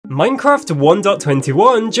Minecraft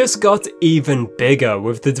 1.21 just got even bigger,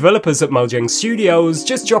 with the developers at Mojang Studios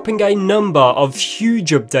just dropping a number of huge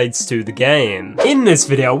updates to the game. In this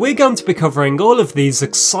video, we're going to be covering all of these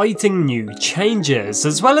exciting new changes,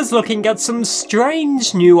 as well as looking at some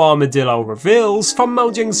strange new Armadillo reveals from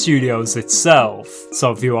Mojang Studios itself.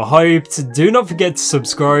 So if you are hyped, do not forget to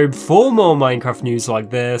subscribe for more Minecraft news like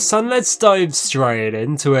this, and let's dive straight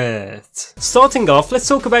into it. Starting off, let's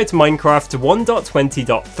talk about Minecraft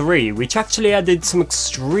 1.20.3, which actually added some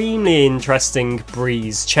extremely interesting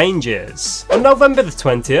breeze changes. On November the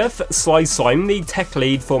 20th, Sly Slime, the tech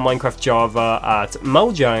lead for Minecraft Java at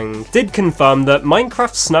Mojang, did confirm that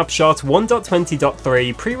Minecraft Snapshot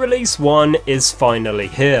 1.20.3 pre-release 1 is finally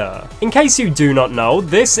here. In case you do not know,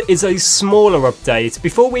 this is a smaller update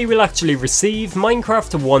before we will actually receive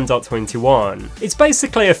Minecraft 1.21. It's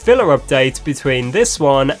basically a filler update between this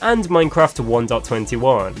one and Minecraft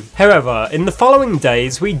 1.21. However, in the following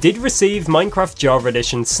days we did receive Minecraft Java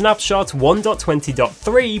Edition Snapshot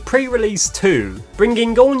 1.20.3 pre-release 2,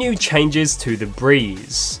 bringing all new changes to the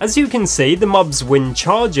breeze. As you can see, the mob's wind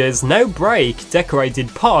charges now break decorated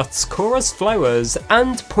pots, chorus flowers,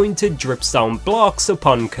 and pointed dripstone blocks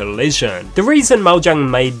upon collision. The reason Mojang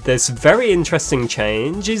made this very interesting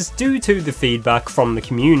change is due to the feedback from the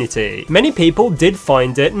community. Many people did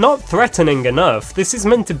find it not threatening enough. This is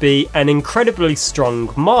meant to be an incredibly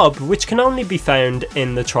strong mob which can only be found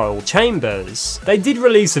in the trial chambers. They did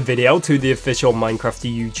release a video to the official Minecraft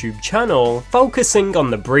YouTube channel focusing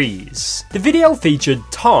on the breeze. The video featured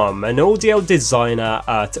Tom, an audio designer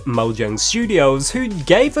at Mojang Studios, who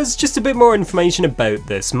gave us just a bit more information about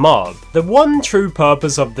this mob. The one true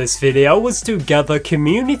purpose of this video was to gather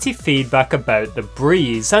community feedback about the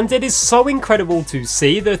breeze, and it is so incredible to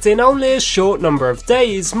see that in only a short number of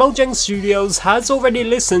days, Mojang Studios has already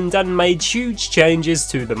listened and made huge changes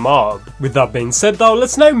to the mob. With that being said though,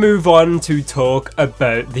 let's now move on to talk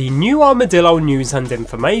about the new Armadillo news and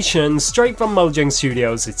information straight from Mojang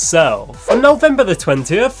Studios itself. On November the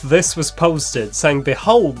 20th, this was posted saying,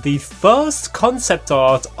 "Behold the first concept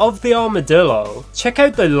art of the Armadillo. Check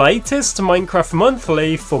out the latest Minecraft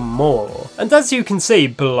Monthly for more." And as you can see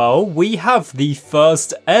below, we have the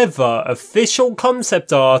first ever official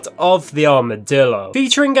concept art of the Armadillo,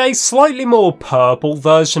 featuring a slightly more purple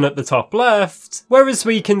version at the top left, whereas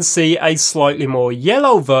we can see a slightly more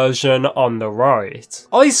yellow version on the right.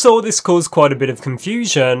 I saw this cause quite a bit of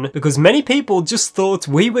confusion because many people just thought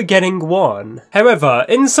we were getting one. However,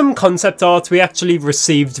 in some concept art we actually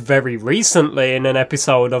received very recently in an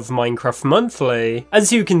episode of Minecraft Monthly,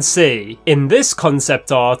 as you can see, in this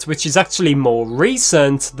concept art, which is actually more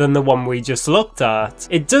recent than the one we just looked at,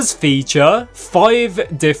 it does feature 5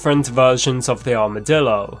 different versions of the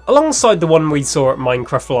Armadillo. Alongside the one we saw at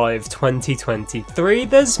Minecraft Live 2023,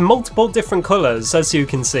 there's multiple different colours, as you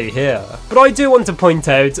can see here. But I do want to point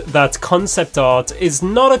out that concept art is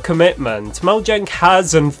not a commitment. Mojang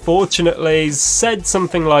has unfortunately said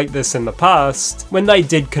something like this in the past, when they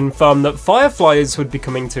did confirm that fireflies would be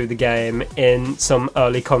coming to the game in some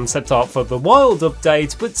early concept art for the Wild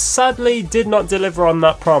update, but sadly did not deliver on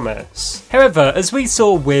that promise. However, as we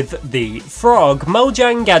saw with the frog,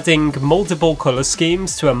 Mojang adding multiple colour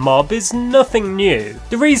schemes to a mob is nothing new.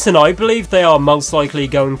 The reason I believe they are most likely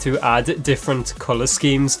going to add different colour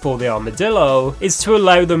schemes for the Armadillo is to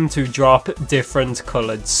allow them to drop different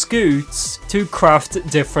coloured scoots to craft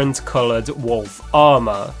different coloured wolf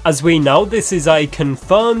armour. As we know, this is a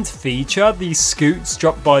confirmed feature. The scoots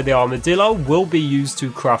dropped by the Armadillo will be used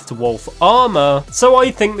to craft wolf armour, so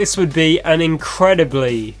I think this would be an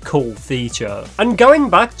incredibly cool feature. And going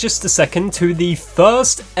back just a second to the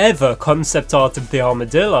first ever concept art of the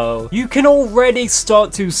Armadillo, you can already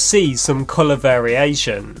start to see some colour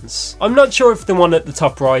variations. I'm not sure if the one at the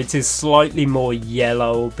top right is slightly more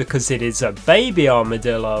yellow because it is a baby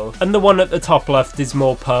armadillo, and the one at the top left is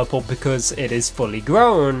more purple because it is fully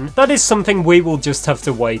grown. That is something we will just have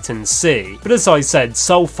to wait and see. But as I said,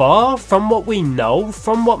 so far, from what we know,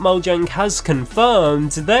 from what Mojang has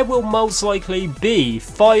confirmed, there will most likely be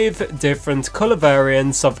 5 different colour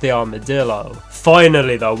variants of the Armadillo.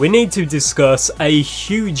 Finally though, we need to discuss a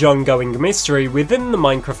huge ongoing mystery within the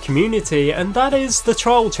Minecraft community, and that is the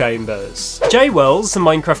trial chambers. Jay Wells, the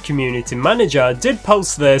Minecraft community manager, did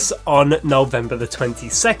post this on November the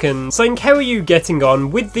 22nd, saying, "How are you getting on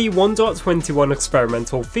with the 1.21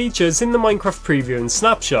 experimental features in the Minecraft preview and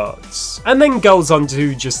snapshots?" And then goes on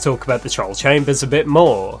to just talk about the trial chambers a bit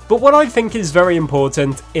more. But what I think is very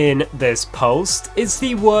important in this post is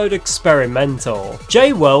the word experimental.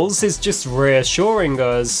 Jay Wells is just reassuring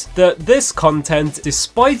us that this content,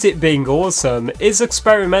 despite it being awesome, is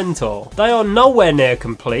experimental. They are nowhere near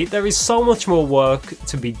complete. There is so much more more work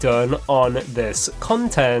to be done on this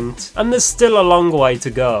content, and there's still a long way to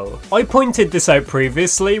go. I pointed this out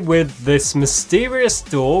previously with this mysterious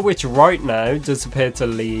door, which right now does appear to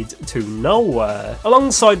lead to nowhere,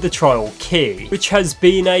 alongside the trial key, which has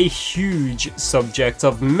been a huge subject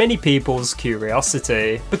of many people's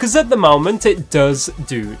curiosity, because at the moment it does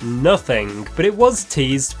do nothing, but it was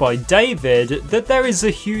teased by David that there is a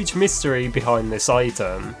huge mystery behind this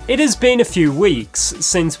item. It has been a few weeks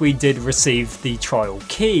since we did receive the trial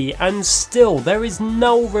key, and still there is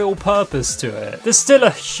no real purpose to it. There's still a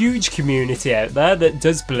huge community out there that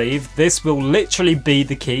does believe this will literally be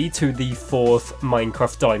the key to the 4th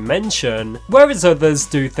Minecraft dimension, whereas others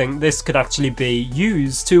do think this could actually be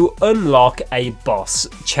used to unlock a boss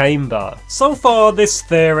chamber. So far this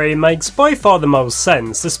theory makes by far the most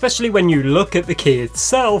sense, especially when you look at the key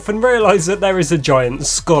itself and realise that there is a giant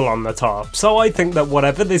skull on the top, so I think that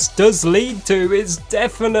whatever this does lead to is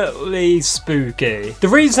definitely spooky. The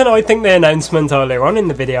reason I think the announcement earlier on in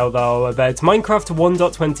the video though about Minecraft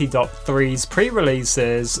 1.20.3's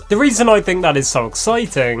pre-releases, the reason I think that is so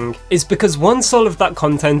exciting is because once all of that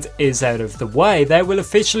content is out of the way, there will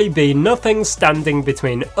officially be nothing standing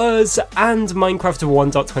between us and Minecraft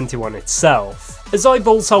 1.21 itself. As I've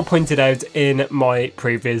also pointed out in my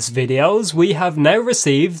previous videos, we have now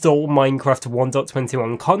received all Minecraft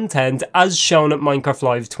 1.21 content as shown at Minecraft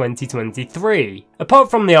Live 2023.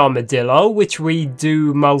 Apart from the Armadillo, which we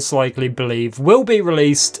do most likely believe will be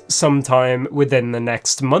released sometime within the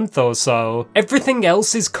next month or so, everything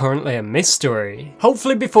else is currently a mystery.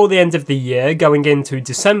 Hopefully before the end of the year, going into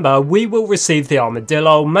December, we will receive the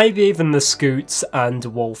Armadillo, maybe even the Scoots and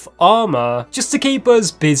Wolf armor, just to keep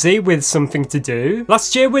us busy with something to do.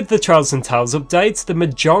 Last year with the Trials and Tales update, the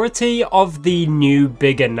majority of the new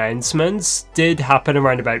big announcements did happen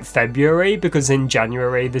around about February, because in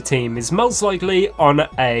January the team is most likely on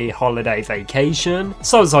a holiday vacation.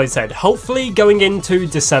 So as I said, hopefully going into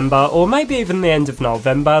December or maybe even the end of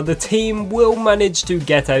November, the team will manage to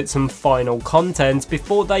get out some final content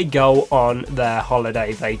before they go on their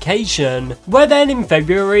holiday vacation, where then in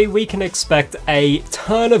February we can expect a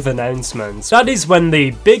ton of announcements. That is when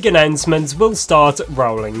the big announcements will start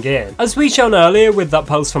rolling in. As we shown earlier with that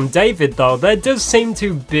post from David though, there does seem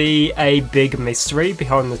to be a big mystery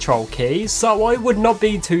behind the troll key, so I would not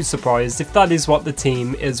be too surprised if that is what the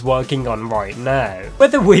team is working on right now.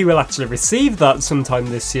 Whether we will actually receive that sometime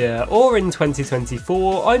this year or in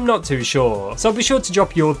 2024, I'm not too sure, so be sure to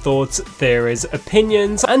drop your thoughts, theories,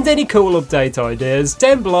 opinions and any cool update ideas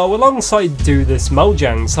down below alongside Do This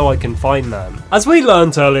Mojang so I can find them. As we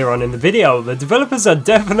learnt earlier on in the video, the developers are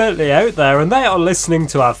definitely out there and they are listening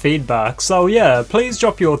to our feedback, so yeah, please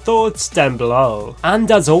drop your thoughts down below. And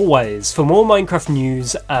as always, for more Minecraft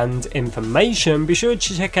news and information, be sure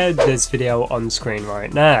to check out this video on screen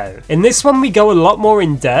right now. In this one we go a lot more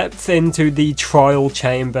in depth into the trial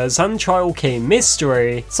chambers and trial key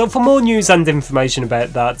mystery, so for more news and information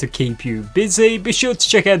about that to keep you busy, be sure to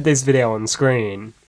check out this video on screen.